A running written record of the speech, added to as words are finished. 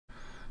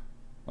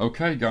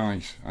Okay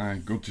guys,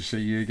 good to see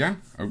you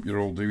again. Hope you're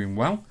all doing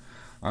well.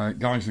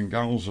 Guys and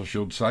gals I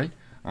should say.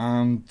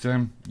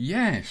 And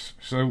yes,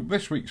 so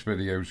this week's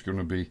video is going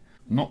to be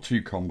not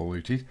too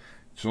convoluted.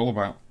 It's all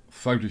about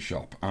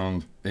Photoshop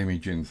and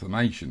image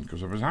information,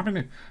 because I was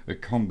having a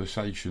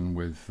conversation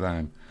with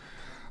one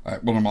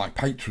of my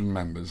patron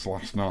members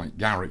last night,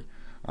 Gary,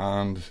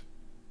 and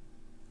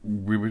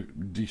we were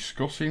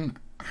discussing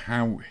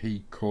how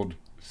he could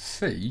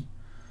see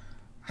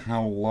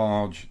how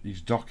large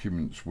his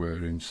documents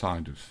were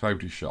inside of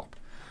Photoshop.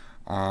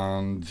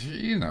 And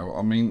you know,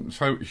 I mean,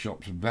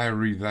 Photoshop's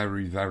very,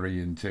 very, very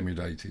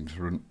intimidating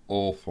for an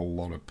awful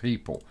lot of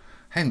people,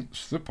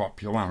 hence the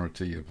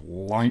popularity of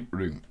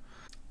Lightroom.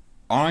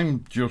 I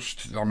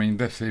mean,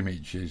 this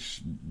image is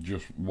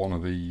just one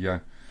of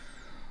the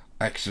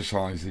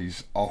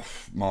exercises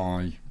off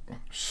my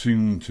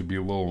soon to be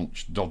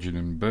launched dodging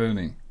and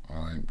burning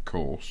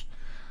course,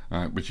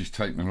 which has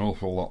taken an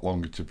awful lot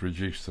longer to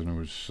produce than I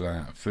was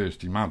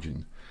first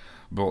imagined.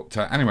 But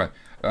anyway,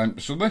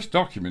 so this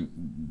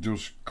document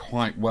does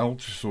quite well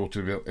to sort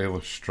of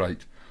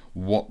illustrate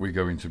what we're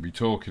going to be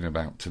talking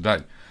about today.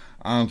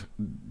 And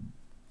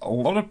a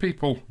lot of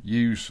people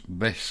use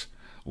this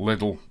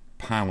little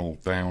panel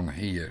down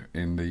here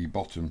in the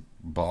bottom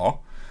bar,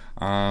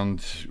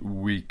 and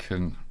we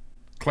can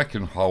click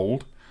and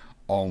hold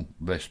on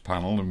this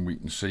panel and we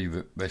can see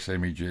that this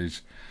image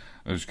has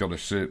got a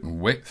certain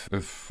width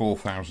of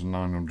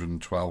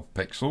 4,912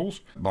 pixels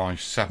by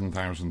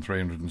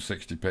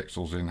 7,360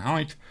 pixels in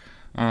height,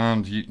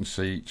 and you can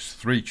see it's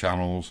 3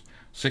 channels,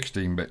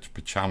 16 bits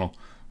per channel,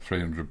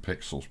 300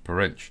 pixels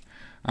per inch.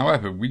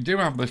 However, we do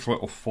have this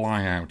little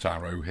fly out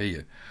arrow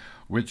here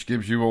which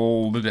gives you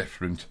all the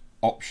different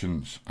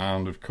options,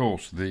 and of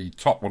course the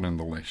top one in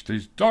the list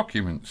is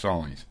document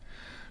size.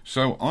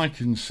 So I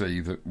can see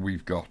that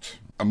we've got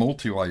a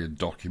multi-layered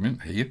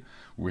document here,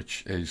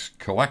 which is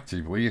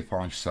collectively, if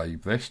I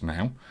save this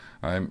now,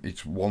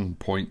 it's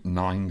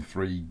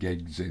 1.93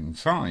 gigs in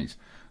size,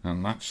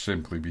 and that's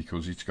simply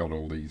because it's got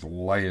all these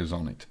layers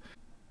on it.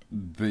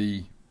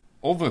 The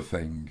other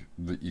thing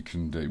that you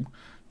can do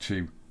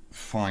to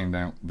find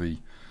out the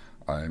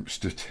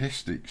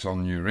statistics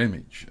on your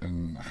image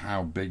and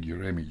how big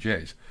your image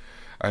is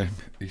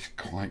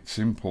quite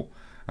simple,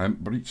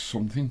 but it's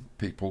something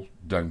people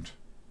don't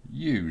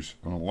use,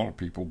 and a lot of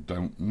people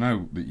don't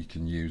know that you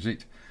can use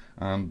it,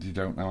 and you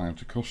don't know how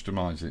to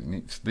customize it. And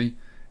it's the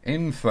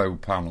info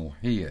panel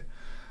here,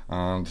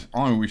 and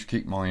I always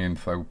keep my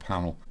info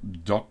panel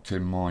docked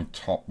in my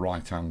top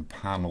right hand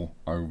panel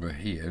over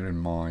here in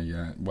my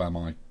where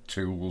my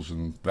tools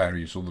and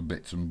various other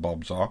bits and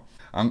bobs are.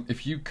 And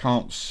if you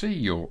can't see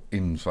your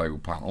info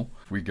panel,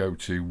 if we go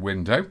to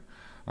window,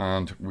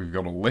 and we've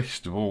got a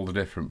list of all the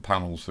different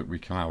panels that we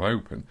can have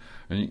open,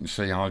 and you can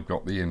see I've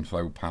got the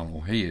info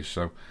panel here.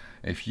 So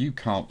if you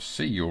can't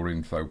see your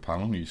info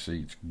panel, you see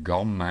it's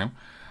gone now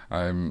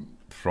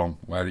from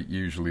where it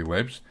usually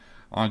lives,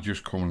 I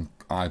just come and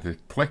either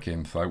click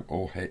info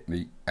or hit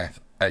the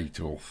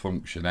F8 or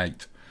function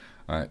 8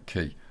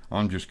 key.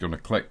 I'm just going to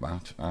click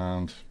that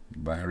and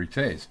there it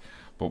is.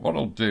 But what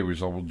I'll do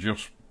is I will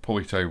just pull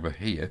it over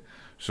here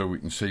so we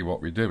can see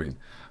what we're doing.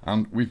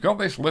 And we've got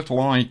this little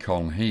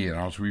icon here,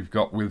 as we've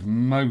got with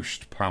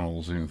most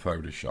panels in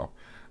Photoshop,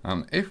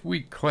 and if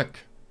we click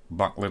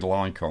that little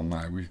icon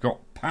there, we've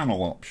got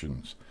panel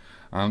options,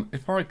 and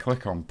if I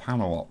click on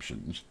panel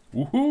options,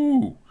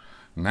 woohoo,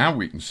 now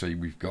we can see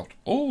we've got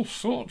all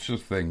sorts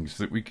of things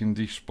that we can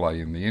display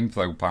in the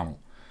info panel.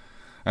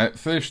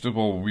 First of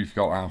all, we've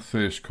got our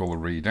first colour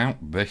readout.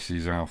 This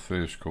is our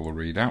first colour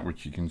readout,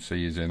 which you can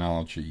see is in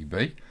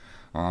RGB,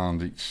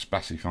 and it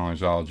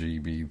specifies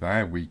RGB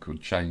there. We could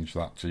change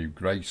that to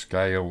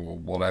grayscale or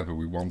whatever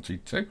we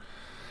wanted to.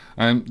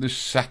 The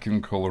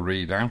second colour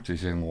readout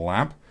is in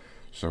lab,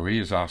 so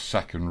here's our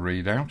second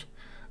readout,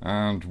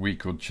 and we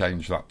could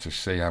change that to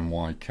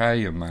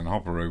CMYK and then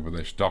hover over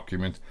this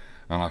document,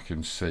 and I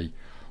can see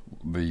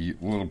the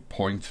little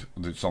point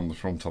that's on the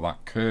front of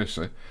that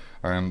cursor,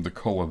 and the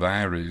colour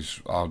there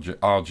is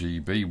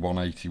RGB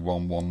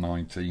 181,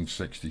 119,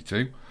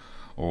 62,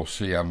 or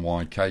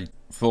CMYK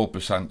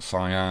 4%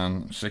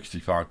 cyan,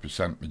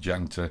 65%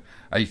 magenta,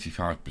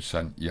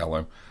 85%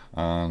 yellow,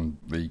 and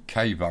the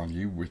K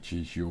value, which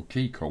is your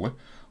key colour,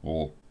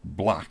 or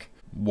black,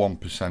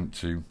 1%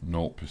 to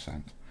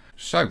 0%.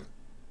 So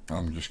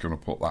I'm just going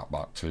to put that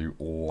back to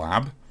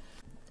lab.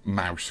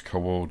 Mouse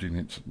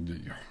coordinates,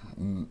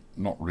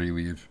 not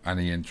really of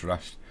any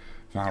interest.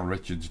 Our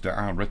Richard's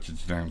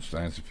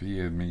downstairs, if he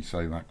heard me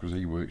say that, because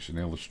he works in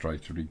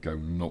Illustrator, he'd go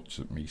nuts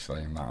at me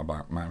saying that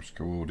about mouse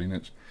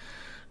coordinates,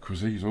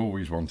 because he's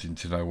always wanting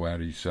to know where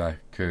his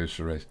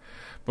cursor is.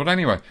 But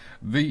anyway,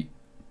 the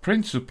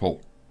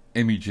principal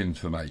image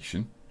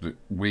information that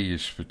we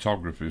as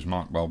photographers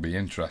might well be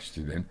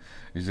interested in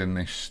is in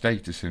this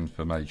status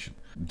information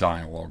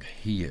dialog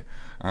here,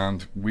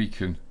 and we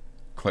can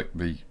click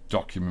the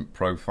document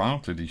profile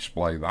to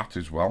display that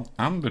as well,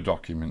 and the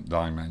document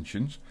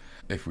dimensions.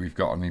 If we've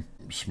got any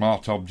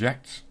smart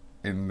objects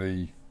in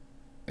the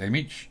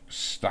image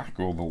stack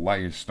or the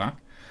layer stack,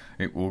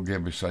 It will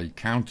give us a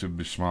count of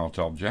the smart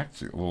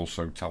objects. It will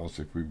also tell us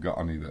if we've got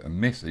any that are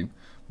missing.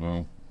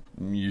 Well,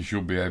 you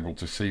should be able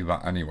to see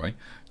that anyway,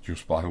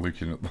 just by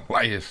looking at the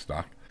layer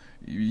stack.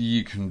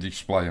 You can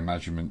display a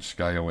measurement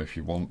scale if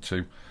you want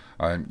to,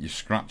 your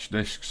scratch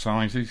disk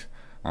sizes,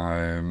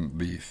 the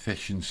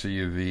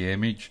efficiency of the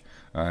image,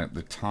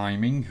 the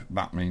timing,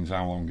 that means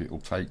how long it will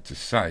take to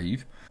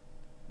save,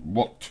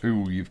 what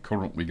tool you've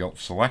currently got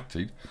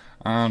selected,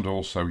 and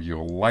also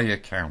your layer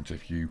count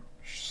if you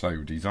so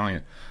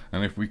desire.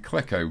 And if we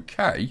click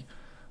OK,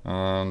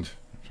 and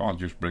so I'll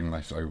just bring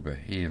this over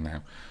here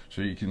now,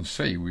 so you can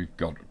see we've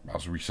got,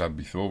 as we said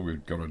before,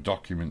 we've got a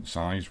document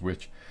size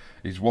which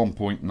is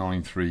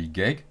 1.93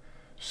 gig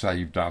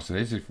saved as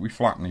is. If we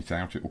flatten it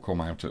out, it will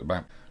come out at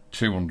about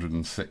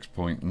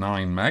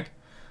 206.9 meg.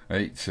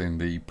 It's in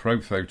the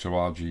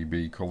ProPhoto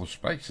RGB colour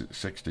space at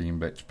 16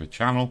 bits per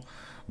channel.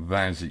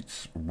 There's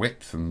its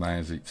width and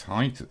there's its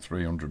height at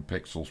 300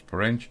 pixels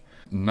per inch.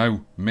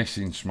 No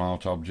missing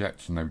smart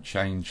objects, no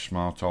changed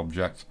smart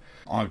objects.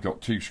 I've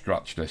got two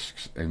scratch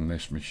disks in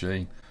this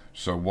machine,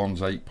 so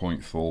one's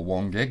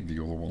 8.41 gig,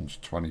 the other one's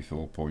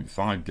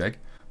 24.5 gig.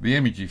 The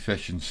image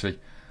efficiency,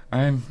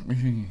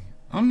 I'm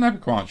never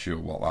quite sure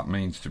what that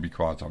means, to be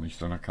quite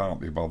honest, and I can't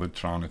be bothered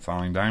trying to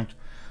find out,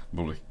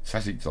 but it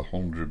says it's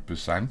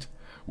 100%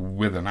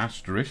 with an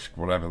asterisk,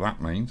 whatever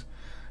that means.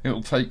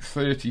 It'll take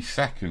 30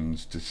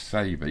 seconds to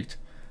save it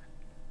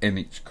in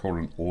its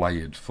current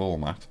layered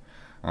format.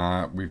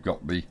 We've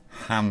got the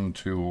hand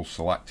tool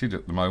selected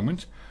at the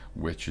moment,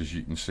 which, as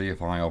you can see,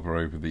 if I hover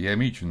over the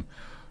image and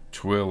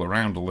twirl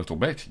around a little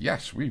bit,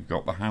 yes, we've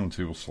got the hand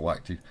tool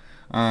selected,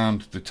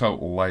 and the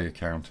total layer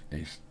count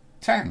is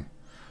 10.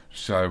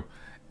 So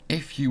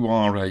if you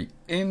are a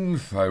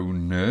info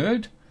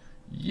nerd,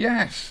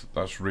 yes,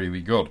 that's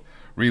really good.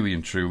 Really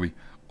and truly,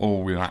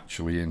 all we're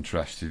actually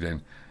interested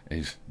in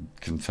is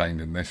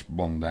contained in this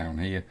one down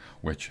here,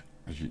 which,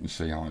 as you can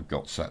see, I've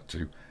got set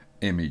to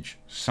image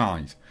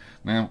size.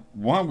 Now,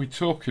 while we're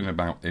talking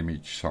about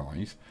image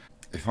size,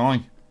 if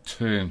I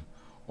turn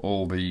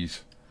all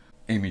these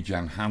image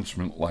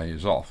enhancement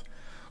layers off,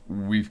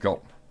 we've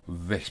got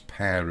this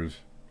pair of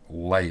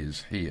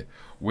layers here,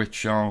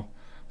 which are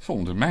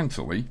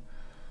fundamentally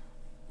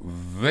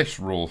this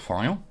raw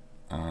file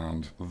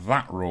and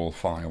that raw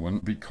file.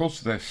 And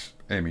because this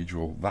image,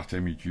 or that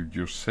image you've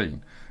just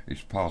seen,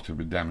 is part of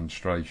a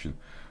demonstration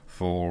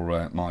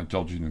for my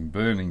dodging and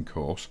burning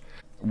course,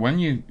 when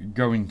you're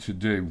going to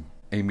do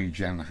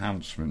image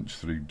enhancements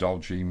through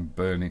dodging,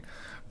 burning,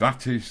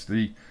 that is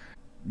the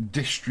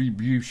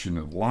distribution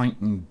of light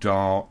and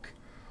dark,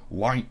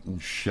 light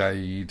and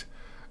shade,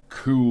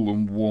 cool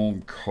and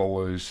warm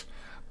colours,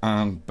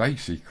 and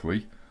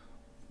basically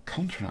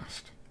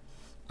contrast.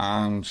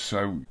 And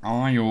so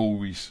I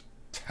always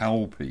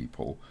tell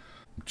people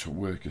to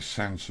work a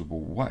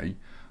sensible way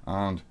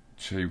and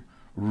to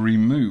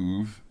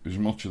remove as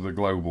much of the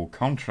global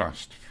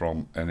contrast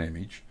from an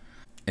image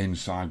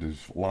inside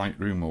of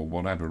Lightroom or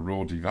whatever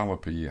raw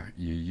developer you're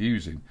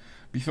using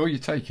before you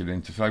take it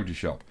into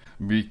Photoshop,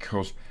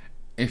 because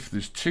if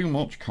there's too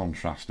much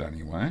contrast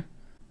anywhere,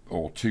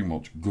 or too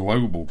much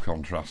global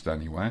contrast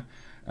anywhere,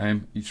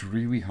 it's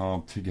really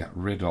hard to get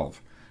rid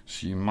of.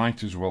 So you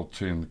might as well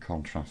turn the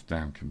contrast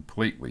down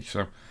completely.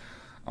 So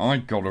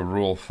I've got a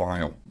raw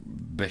file,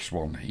 this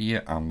one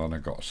here, and then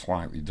I've got a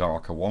slightly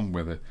darker one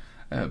with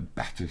a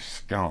better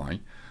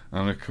sky,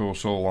 and of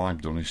course all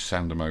I've done is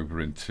send them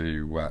over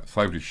into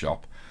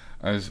Photoshop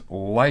as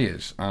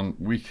layers, and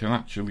we can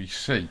actually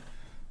see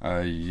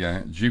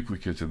a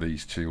duplicate of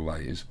these two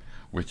layers,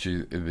 which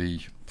is the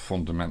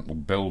fundamental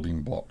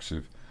building blocks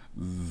of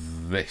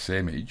this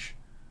image.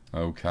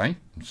 Okay,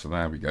 so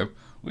there we go.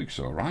 Looks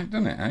alright,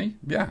 doesn't it, eh?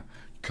 Yeah.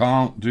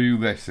 Can't do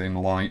this in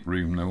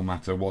Lightroom, no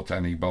matter what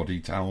anybody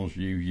tells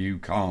you, you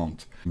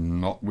can't.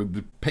 Not with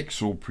the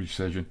pixel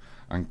precision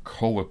and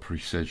colour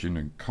precision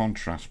and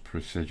contrast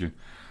precision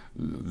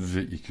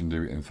that you can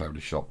do it in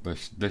Photoshop.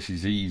 This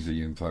is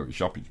easy in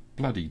Photoshop. It's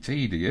bloody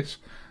tedious,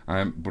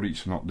 but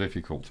it's not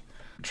difficult.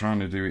 Trying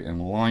to do it in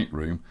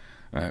Lightroom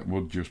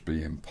would just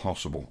be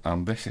impossible.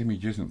 And this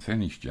image isn't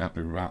finished yet.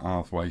 We're about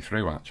halfway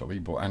through, actually.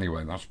 But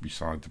anyway, that's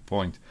beside the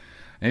point.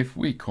 If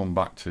we come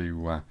back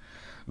to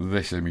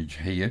this image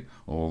here,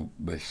 or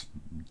this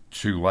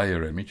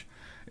two-layer image,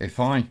 if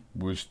I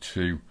was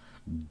to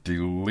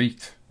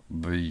delete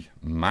the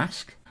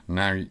mask,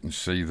 now you can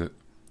see that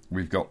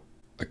we've got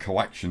a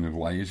collection of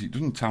layers. It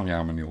doesn't tell you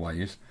how many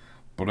layers,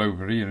 but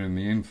over here in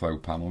the info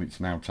panel, it's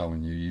now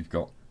telling you you've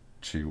got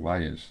 2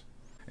 layers.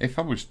 If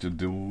I was to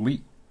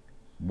delete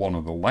one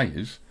of the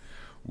layers,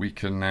 we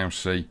can now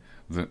see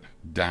that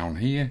down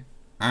here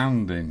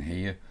and in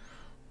here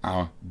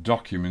our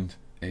document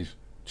is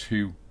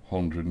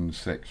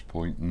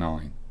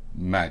 206.9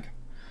 meg.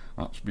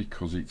 That's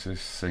because it's a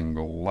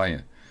single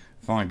layer.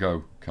 If I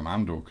go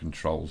Command or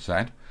Control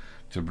Z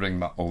to bring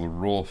that other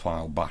raw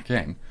file back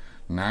in,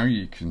 now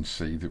you can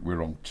see that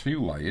we're on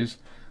 2 layers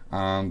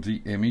and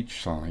the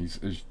image size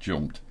has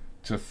jumped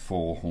to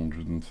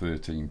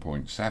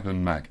 413.7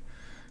 meg.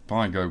 If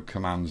I go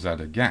Command Z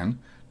again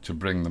to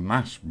bring the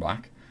mask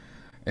back,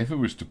 if I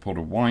was to put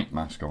a white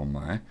mask on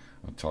there,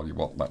 I'll tell you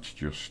what, let's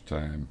just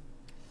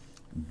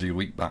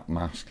delete that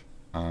mask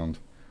and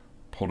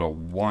put a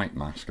white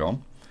mask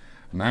on.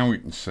 Now we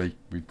can see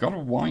we've got a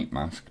white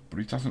mask, but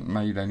it hasn't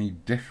made any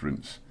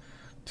difference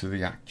to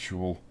the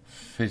actual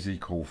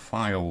physical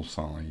file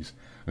size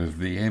of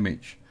the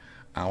image.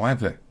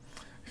 However,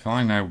 if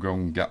I now go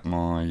and get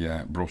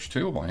my brush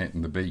tool by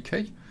hitting the B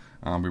key,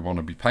 and we want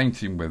to be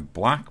painting with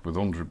black with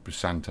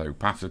 100%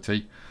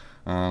 opacity,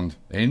 and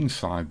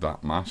inside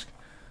that mask,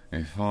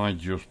 if I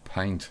just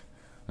paint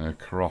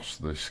across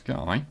the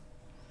sky,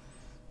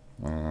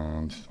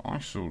 and I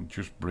sort of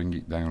just bring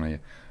it down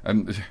here,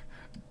 and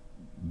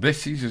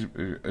this is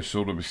a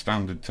sort of a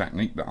standard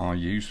technique that I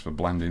use for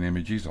blending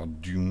images. I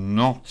do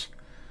not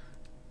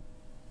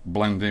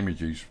blend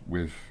images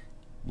with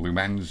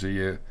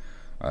Lumenzia,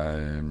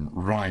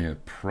 Raya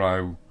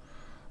Pro,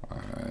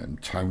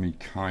 Tony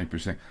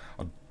Kuiper.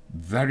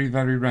 Very,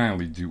 very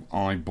rarely do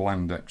I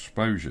blend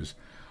exposures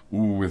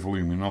with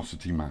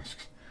luminosity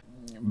masks,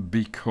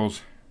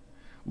 because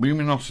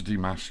luminosity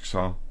masks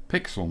are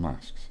pixel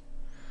masks.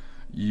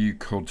 You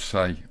could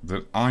say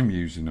that I'm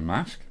using a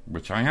mask,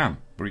 which I am,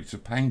 but it's a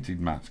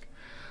painted mask.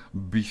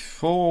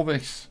 Before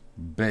this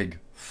big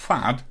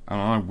fad,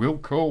 and I will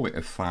call it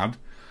a fad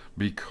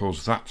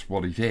because that's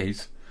what it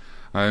is,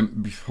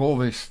 before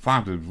this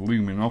fad of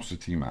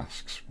luminosity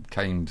masks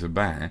came to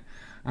bear,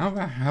 how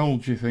the hell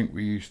do you think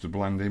we used to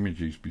blend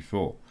images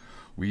before?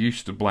 We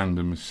used to blend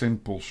them a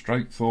simple,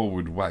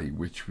 straightforward way,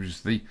 which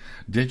was the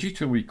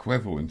digital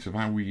equivalent of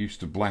how we used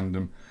to blend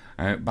them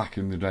back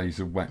in the days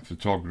of wet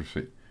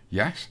photography.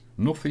 Yes,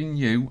 nothing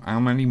new. How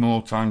many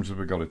more times have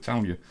I got to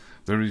tell you?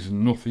 There is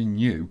nothing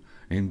new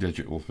in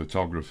digital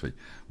photography.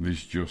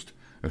 There's just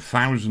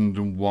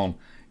 1,001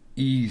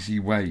 easy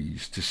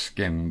ways to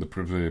skin the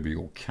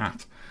proverbial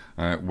cat,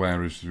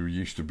 whereas there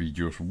used to be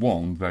just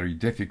one very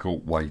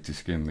difficult way to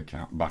skin the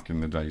cat back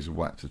in the days of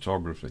wet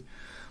photography.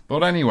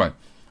 But anyway,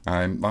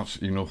 that's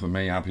enough of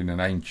me having an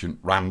ancient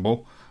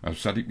ramble. I've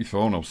said it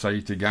before and I'll say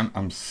it again.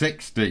 I'm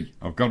 60.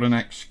 I've got an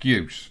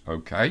excuse,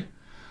 okay?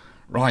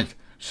 Right,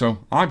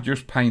 so I've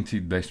just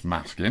painted this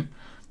mask in.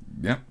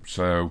 Yep,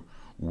 so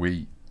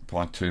if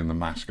I turn the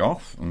mask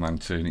off and then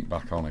turn it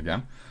back on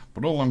again.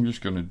 But all I'm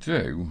just going to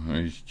do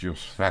is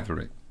just feather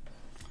it.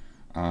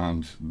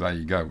 And there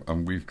you go.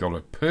 And we've got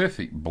a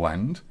perfect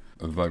blend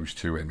of those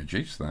two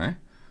images there.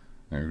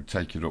 Now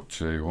take it up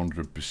to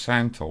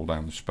 100%, hold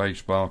down the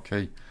spacebar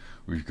key.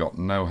 We've got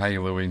no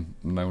haloing,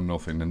 no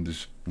nothing, and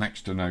there's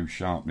next to no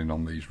sharpening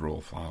on these raw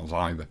files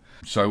either.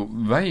 So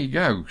there you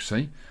go,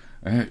 see?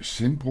 A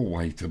simple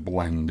way to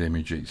blend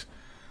images.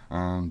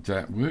 And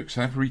works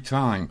every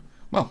time.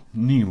 Well,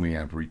 nearly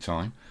every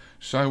time.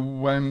 So,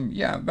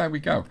 yeah, there we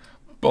go.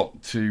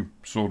 But to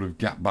sort of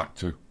get back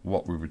to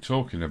what we were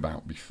talking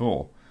about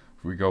before,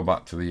 if we go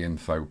back to the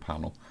info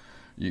panel,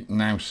 you can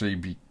now see,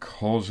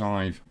 because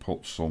I've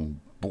put some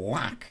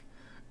black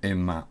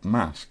in that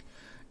mask,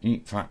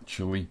 it's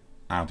actually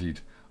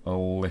added a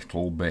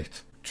little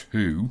bit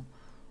to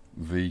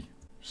the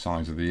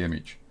size of the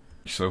image.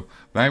 So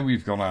there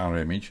we've got our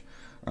image,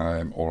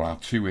 or our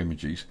two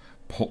images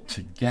put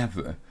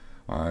together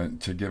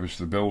to give us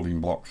the building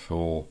block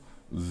for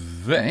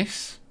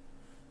this,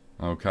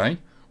 okay,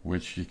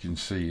 which you can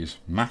see is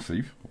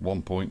massive,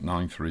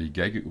 1.93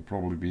 gig. It will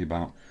probably be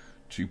about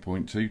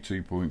 2.2,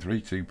 2.3,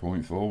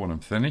 2.4 when I'm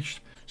finished.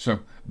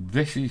 So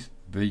this is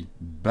the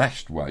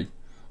best way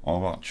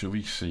of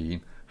actually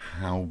seeing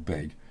how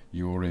big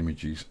your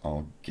images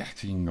are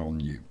getting on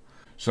you.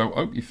 So I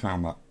hope you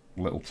found that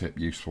little tip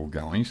useful,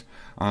 guys,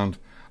 and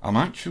I'm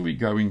actually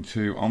going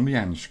to, on the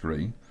end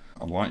screen,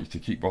 I'd like you to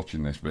keep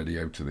watching this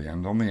video to the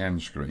end. On the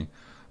end screen,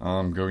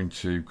 I'm going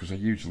to, because I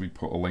usually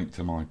put a link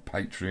to my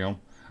Patreon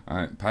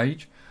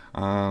page,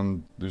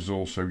 and there's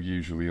also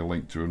usually a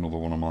link to another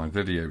one of my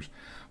videos,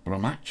 but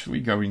I'm actually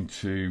going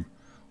to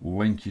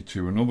link you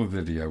to another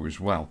video as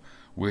well,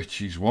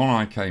 which is one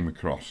I came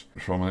across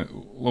from a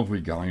lovely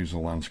guy who's a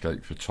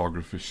landscape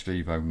photographer,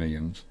 Steve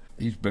O'Neans.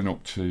 He's been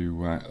up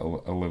to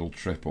a little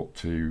trip up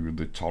to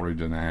the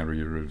Torridon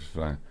area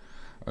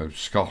of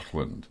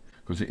Scotland,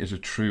 because it is a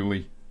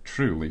truly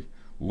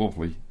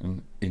lovely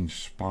and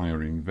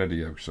inspiring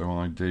video. So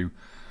I do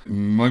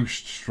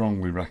most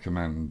strongly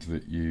recommend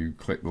that you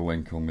click the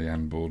link on the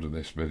end board of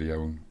this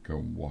video and go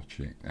and watch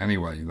it.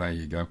 Anyway, there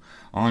you go.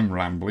 I'm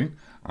rambling,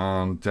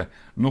 and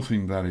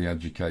nothing very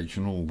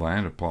educational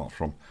there, apart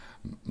from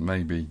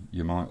maybe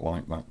you might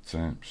like that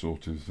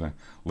sort of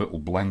little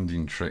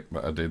blending trick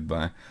that I did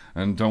there.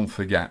 And don't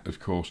forget,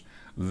 of course,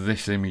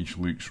 this image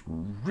looks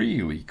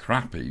really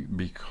crappy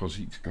because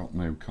it's got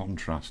no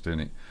contrast in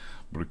it.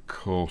 But of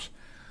course,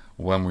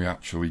 when we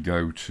actually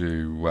go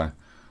to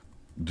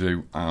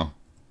do our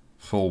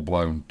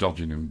full-blown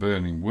dodging and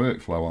burning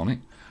workflow on it,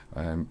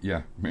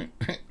 yeah,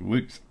 it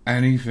looks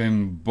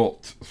anything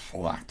but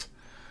flat.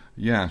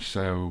 Yeah,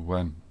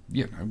 so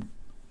you know,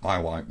 I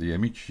like the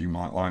image, you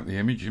might like the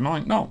image, you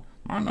might not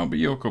be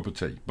your cup of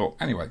tea. But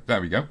anyway,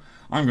 there we go.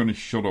 I'm going to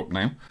shut up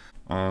now,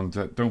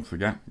 and don't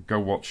forget, go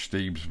watch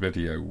Steve's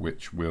video,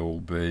 which will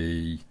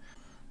be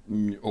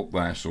up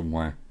there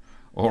somewhere.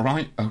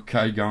 Alright,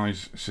 okay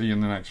guys, see you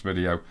in the next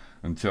video.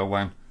 Until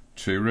then,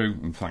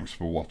 tooroo and thanks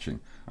for watching.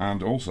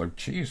 And also,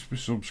 cheers for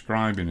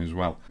subscribing as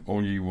well.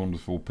 All you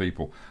wonderful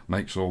people.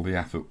 Makes all the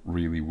effort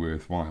really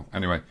worthwhile.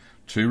 Anyway,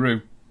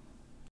 tooroo.